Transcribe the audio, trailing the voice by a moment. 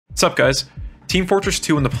What's up, guys? Team Fortress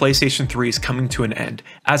 2 on the PlayStation 3 is coming to an end.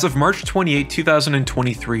 As of March 28,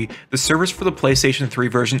 2023, the servers for the PlayStation 3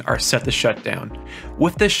 version are set to shut down.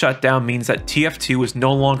 With this shutdown means that TF2 is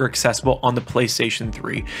no longer accessible on the PlayStation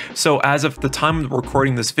 3. So as of the time of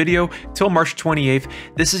recording this video, till March 28th,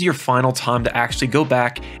 this is your final time to actually go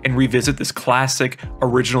back and revisit this classic,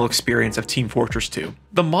 original experience of Team Fortress 2.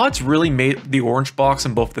 The mods really made the orange box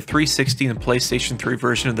in both the 360 and PlayStation 3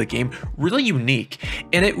 version of the game really unique,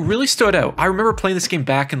 and it really stood out. I remember playing this game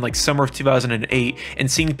back in like summer of 2008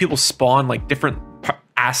 and seeing people spawn like different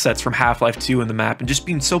assets from Half-Life 2 in the map and just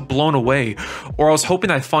being so blown away. Or I was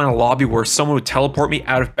hoping I'd find a lobby where someone would teleport me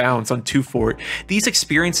out of bounds on 2 Fort. These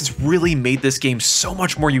experiences really made this game so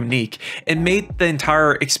much more unique and made the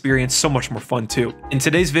entire experience so much more fun too. In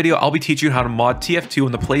today's video, I'll be teaching you how to mod TF2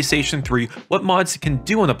 on the PlayStation 3, what mods it can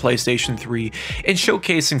do on the PlayStation 3, and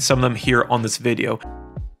showcasing some of them here on this video.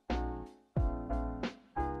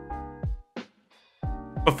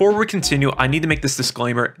 Before we continue, I need to make this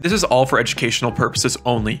disclaimer. This is all for educational purposes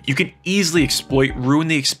only. You can easily exploit, ruin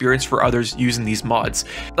the experience for others using these mods.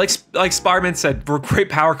 Like Spider-Man said, with great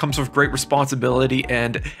power comes with great responsibility,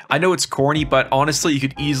 and I know it's corny, but honestly, you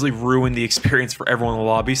could easily ruin the experience for everyone in the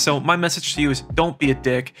lobby. So my message to you is don't be a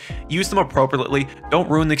dick, use them appropriately, don't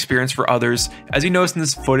ruin the experience for others. As you noticed in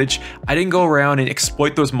this footage, I didn't go around and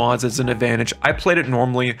exploit those mods as an advantage. I played it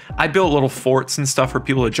normally. I built little forts and stuff for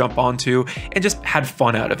people to jump onto and just had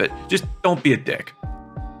fun out of it. Just don't be a dick.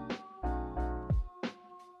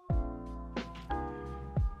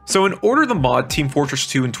 So in order to mod Team Fortress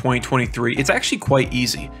 2 in 2023, it's actually quite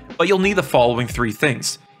easy, but you'll need the following 3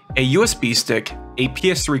 things: a USB stick, a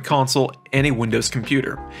PS3 console, and a Windows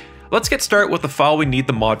computer. Let's get started with the file we need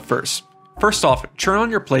the mod first. First off, turn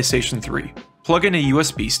on your PlayStation 3, plug in a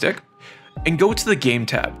USB stick, and go to the Game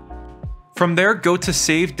tab. From there, go to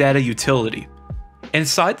Save Data Utility.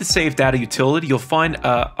 Inside the Save Data utility, you'll find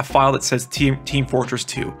a file that says Team Fortress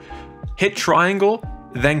 2. Hit triangle,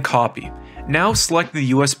 then copy. Now select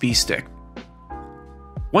the USB stick.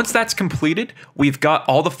 Once that's completed, we've got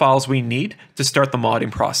all the files we need to start the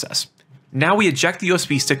modding process. Now we eject the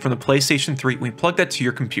USB stick from the PlayStation 3 and we plug that to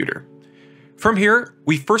your computer. From here,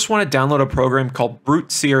 we first want to download a program called Brute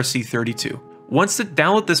CRC32.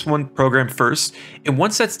 Download this one program first, and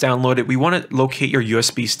once that's downloaded, we want to locate your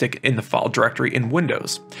USB stick in the file directory in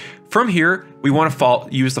Windows. From here, we want to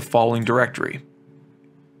use the following directory.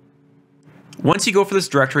 Once you go for this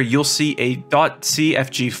directory, you'll see a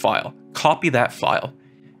 .cfg file. Copy that file.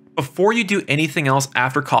 Before you do anything else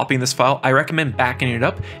after copying this file, I recommend backing it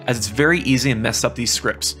up, as it's very easy to mess up these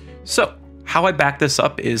scripts. So, how I back this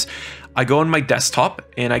up is I go on my desktop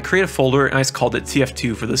and I create a folder, and I just called it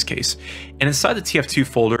TF2 for this case. And inside the TF2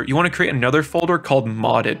 folder, you want to create another folder called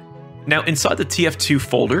modded. Now inside the TF2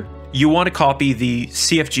 folder, you want to copy the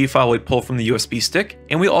CFG file we pulled from the USB stick,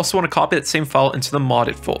 and we also want to copy that same file into the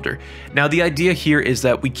modded folder. Now the idea here is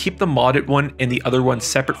that we keep the modded one and the other one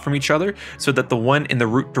separate from each other, so that the one in the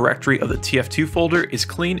root directory of the TF2 folder is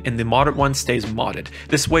clean and the modded one stays modded.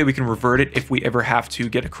 This way we can revert it if we ever have to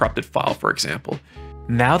get a corrupted file, for example.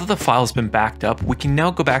 Now that the file has been backed up, we can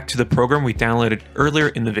now go back to the program we downloaded earlier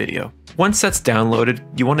in the video. Once that's downloaded,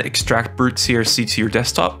 you want to extract Brute CRC to your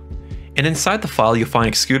desktop, and inside the file you'll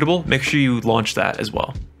find executable. Make sure you launch that as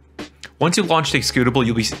well. Once you launch the executable,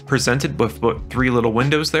 you'll be presented with about 3 little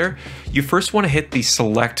windows there. You first want to hit the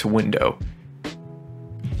select window.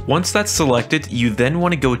 Once that's selected, you then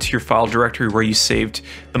want to go to your file directory where you saved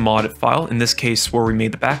the modded file. In this case, where we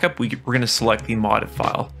made the backup, we're going to select the modded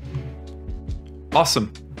file.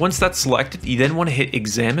 Awesome. Once that's selected, you then want to hit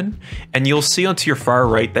examine, and you'll see onto your far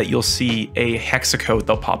right that you'll see a hexacode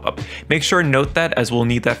that'll pop up. Make sure to note that, as we'll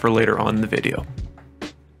need that for later on in the video.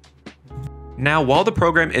 Now, while the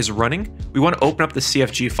program is running, we want to open up the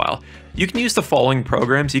CFG file. You can use the following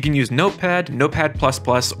programs. You can use Notepad, Notepad++,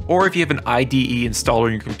 or if you have an IDE installed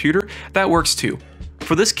on your computer, that works too.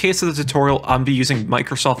 For this case of the tutorial, I'm be using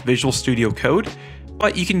Microsoft Visual Studio Code,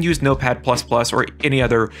 but you can use Notepad++ or any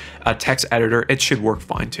other text editor. It should work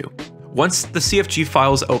fine too. Once the CFG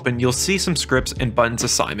file is open, you'll see some scripts and buttons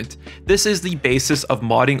assignment. This is the basis of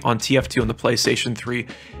modding on TF2 on the PlayStation 3.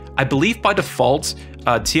 I believe by default,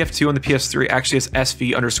 TF2 on the PS3 actually has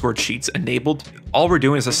SV_cheats enabled. All we're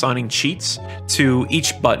doing is assigning cheats to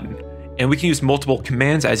each button, and we can use multiple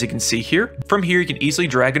commands, as you can see here. From here, you can easily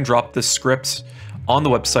drag and drop the scripts on the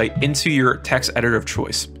website into your text editor of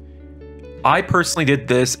choice. I personally did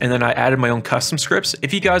this, and then I added my own custom scripts.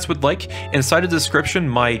 If you guys would like, inside the description,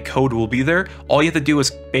 my code will be there. All you have to do is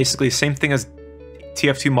basically the same thing as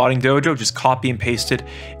TF2 Modding Dojo, just copy and paste it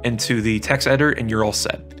into the text editor, and you're all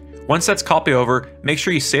set. Once that's copied over, make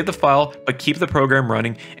sure you save the file, but keep the program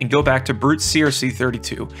running and go back to brute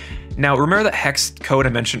crc32. Now remember that hex code I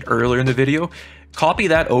mentioned earlier in the video? Copy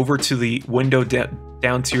that over to the window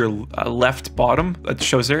down to your left bottom that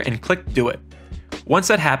shows there and click do it. Once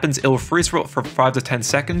that happens, it will freeze for 5 to 10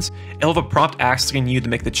 seconds. It'll have a prompt asking you to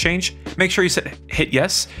make the change. Make sure you hit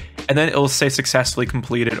yes, and then it will say successfully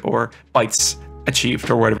completed or bytes achieved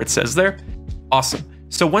or whatever it says there. Awesome.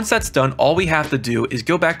 So once that's done, all we have to do is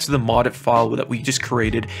go back to the modded file that we just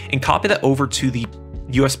created and copy that over to the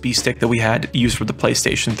USB stick that we had used for the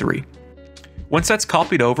PlayStation 3. Once that's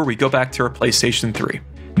copied over, we go back to our PlayStation 3.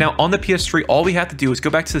 Now on the PS3, all we have to do is go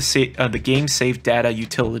back to the game save data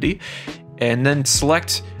utility and then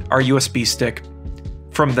select our USB stick.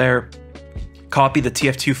 From there, copy the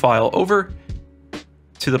TF2 file over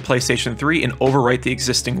to the PlayStation 3 and overwrite the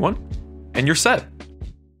existing one, and you're set.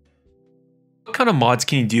 What kind of mods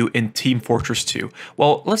can you do in Team Fortress 2?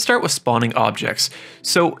 Well, let's start with spawning objects.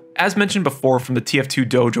 So, as mentioned before from the TF2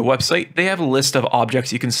 Dojo website, they have a list of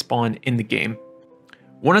objects you can spawn in the game.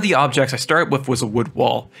 One of the objects I started with was a wood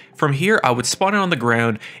wall. From here, I would spawn it on the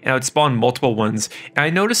ground, and I would spawn multiple ones, and I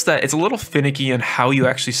noticed that it's a little finicky on how you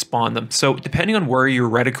actually spawn them. So depending on where your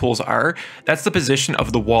reticles are, that's the position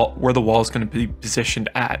of the wall, where the wall is going to be positioned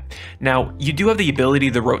at. Now, you do have the ability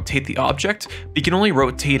to rotate the object, but you can only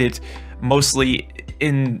rotate it mostly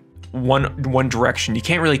in one direction. You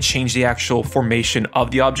can't really change the actual formation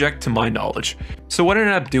of the object to my knowledge. So what I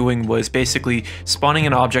ended up doing was basically spawning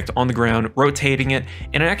an object on the ground, rotating it,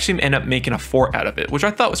 and I actually ended up making a fort out of it, which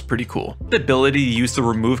I thought was pretty cool. The ability to use the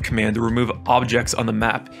remove command to remove objects on the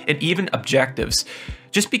map and even objectives.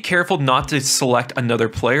 Just be careful not to select another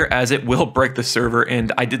player, as it will break the server,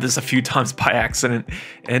 and I did this a few times by accident,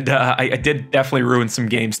 and I did definitely ruin some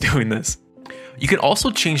games doing this. You can also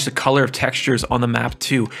change the color of textures on the map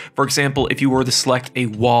too. For example, if you were to select a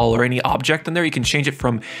wall or any object in there, you can change it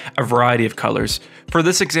from a variety of colors. For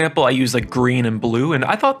this example, I used like green and blue, and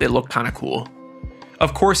I thought they looked kind of cool.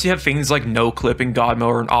 Of course, you have things like no clip and God mode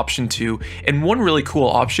are an option too, and one really cool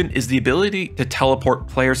option is the ability to teleport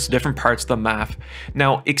players to different parts of the map.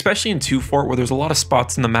 Now, especially in 2 Fort, where there's a lot of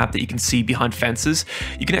spots in the map that you can see behind fences,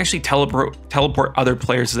 you can actually teleport other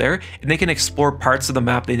players there, and they can explore parts of the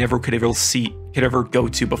map they never could ever go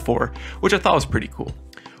to before, which I thought was pretty cool.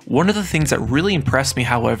 One of the things that really impressed me,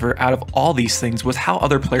 however, out of all these things was how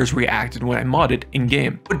other players reacted when I modded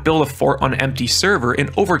in-game. I would build a fort on an empty server, and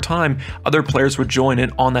over time, other players would join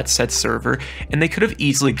in on that said server, and they could have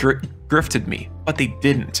easily grifted me, but they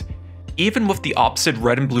didn't. Even with the opposite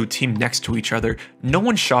red and blue team next to each other, no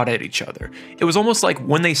one shot at each other. It was almost like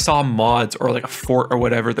when they saw mods or like a fort or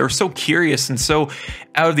whatever, they were so curious and so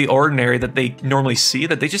out of the ordinary that they normally see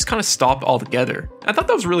that they just kind of stopped altogether. I thought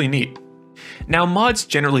that was really neat. Now, mods,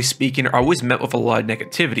 generally speaking, are always met with a lot of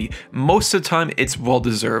negativity. Most of the time, it's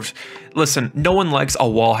well-deserved. Listen, no one likes a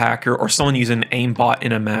wall hacker or someone using an aimbot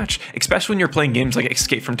in a match, especially when you're playing games like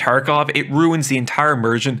Escape from Tarkov. It ruins the entire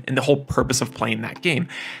immersion and the whole purpose of playing that game.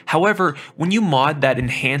 However, when you mod that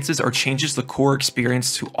enhances or changes the core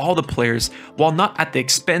experience to all the players, while not at the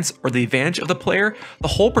expense or the advantage of the player, the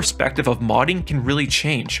whole perspective of modding can really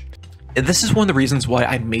change. And this is one of the reasons why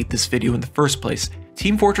I made this video in the first place.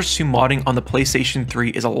 Team Fortress 2 modding on the PlayStation 3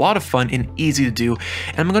 is a lot of fun and easy to do,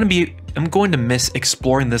 and I'm going to miss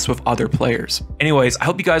exploring this with other players. Anyways, I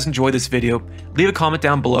hope you guys enjoyed this video. Leave a comment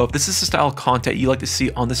down below if this is the style of content you like to see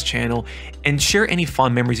on this channel, and share any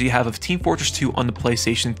fun memories you have of Team Fortress 2 on the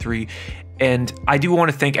PlayStation 3. And I do want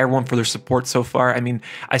to thank everyone for their support so far. I mean,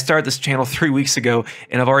 I started this channel 3 weeks ago,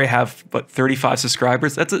 and I've already have, 35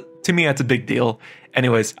 subscribers. To me, that's a big deal.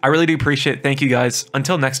 Anyways, I really do appreciate it. Thank you guys.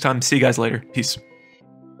 Until next time, see you guys later. Peace.